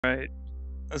Right.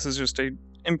 This is just a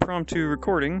impromptu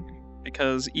recording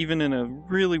because even in a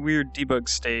really weird debug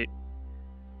state,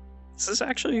 this is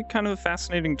actually kind of a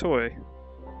fascinating toy.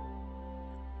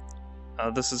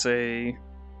 This is a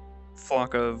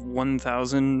flock of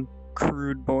 1,000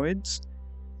 crude boids.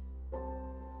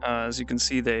 As you can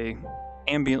see, they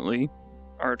ambiently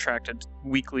are attracted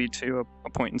weakly to a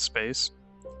point in space.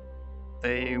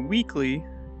 They weakly,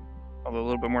 although a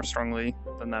little bit more strongly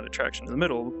than that attraction to the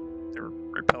middle, they're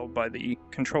repelled by the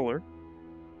controller.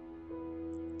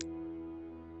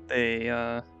 They, if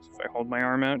I hold my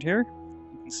arm out here,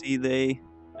 you can see they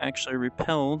actually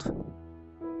repelled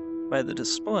by the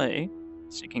display,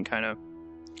 so you can kind of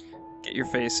get your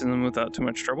face in them without too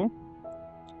much trouble.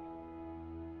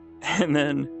 And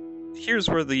then here's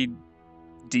where the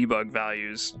debug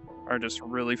values are just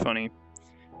really funny.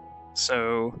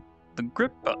 So the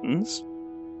grip buttons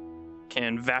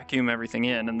can vacuum everything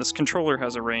in, and this controller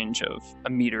has a range of a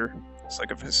meter. It's like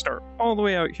if I start all the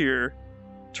way out here,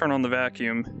 turn on the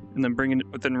vacuum, and then bring it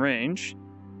within range,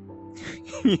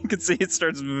 you can see it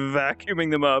starts vacuuming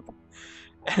them up.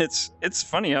 And it's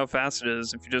funny how fast it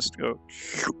is if you just go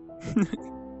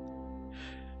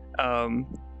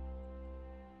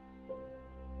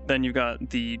then you've got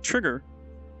the trigger.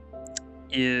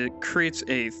 It creates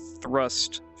a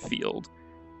thrust field.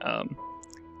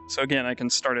 So again, I can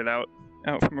start it out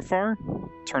from afar,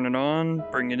 turn it on,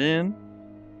 bring it in.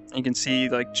 You can see,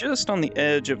 like, just on the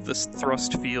edge of this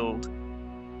thrust field,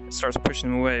 it starts pushing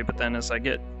them away, but then as I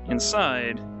get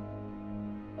inside,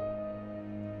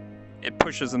 it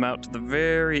pushes them out to the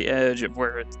very edge of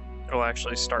where it'll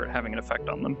actually start having an effect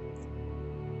on them.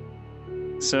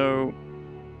 So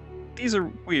these are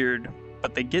weird,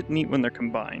 but they get neat when they're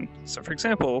combined. So for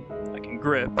example, I can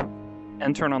grip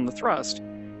and turn on the thrust,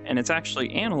 and it's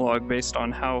actually analog based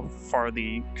on how far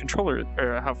the controller,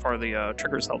 or how far the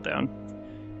trigger is held down.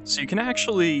 So you can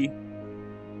actually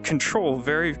control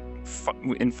very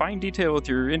in fine detail with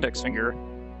your index finger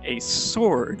a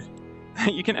sword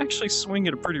that you can actually swing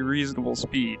at a pretty reasonable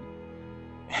speed.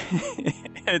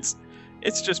 it's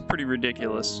just pretty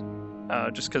ridiculous.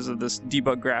 Just because of this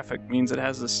debug graphic means it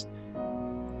has this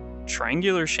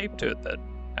triangular shape to it that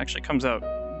actually comes out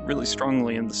really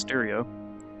strongly in the stereo.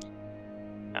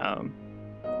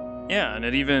 Yeah, and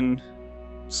it even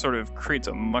sort of creates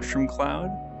a mushroom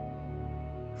cloud.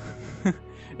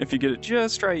 If you get it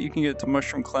just right, you can get to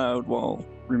mushroom cloud while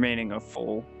remaining a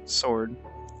full sword.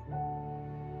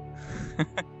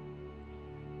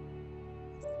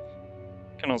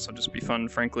 Can also just be fun,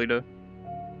 frankly, to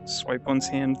swipe one's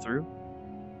hand through.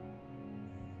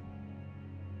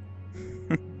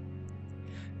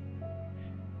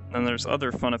 Then there's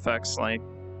other fun effects, like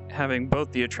having both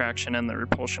the attraction and the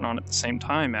repulsion on at the same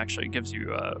time actually gives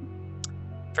you a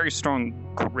very strong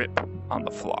grip on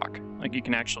the flock. Like, you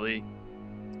can actually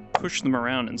push them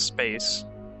around in space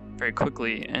very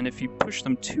quickly, and if you push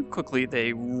them too quickly,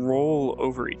 they roll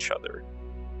over each other.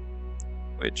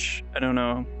 Which, I don't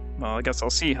know, well, I guess I'll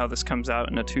see how this comes out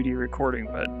in a 2D recording,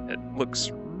 but it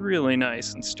looks really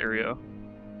nice in stereo.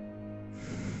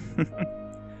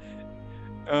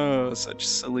 Oh, such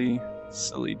silly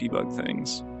debug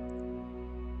things.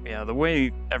 Yeah, the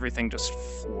way everything just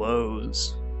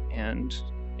flows, and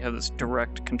you have this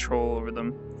direct control over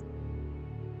them,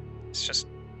 it's just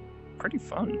pretty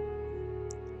fun.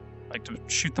 Like to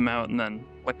shoot them out and then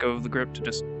let go of the grip to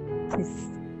just poof,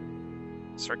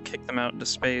 sort of kick them out into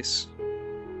space.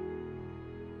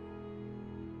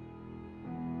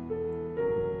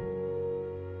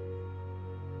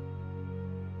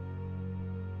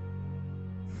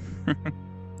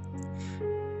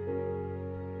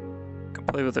 Could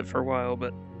play with it for a while,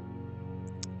 but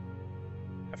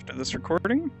after this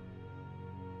recording,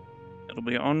 it'll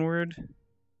be onward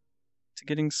to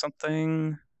getting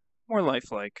something more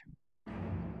lifelike.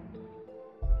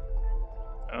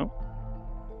 Oh,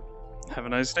 have a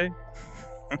nice day.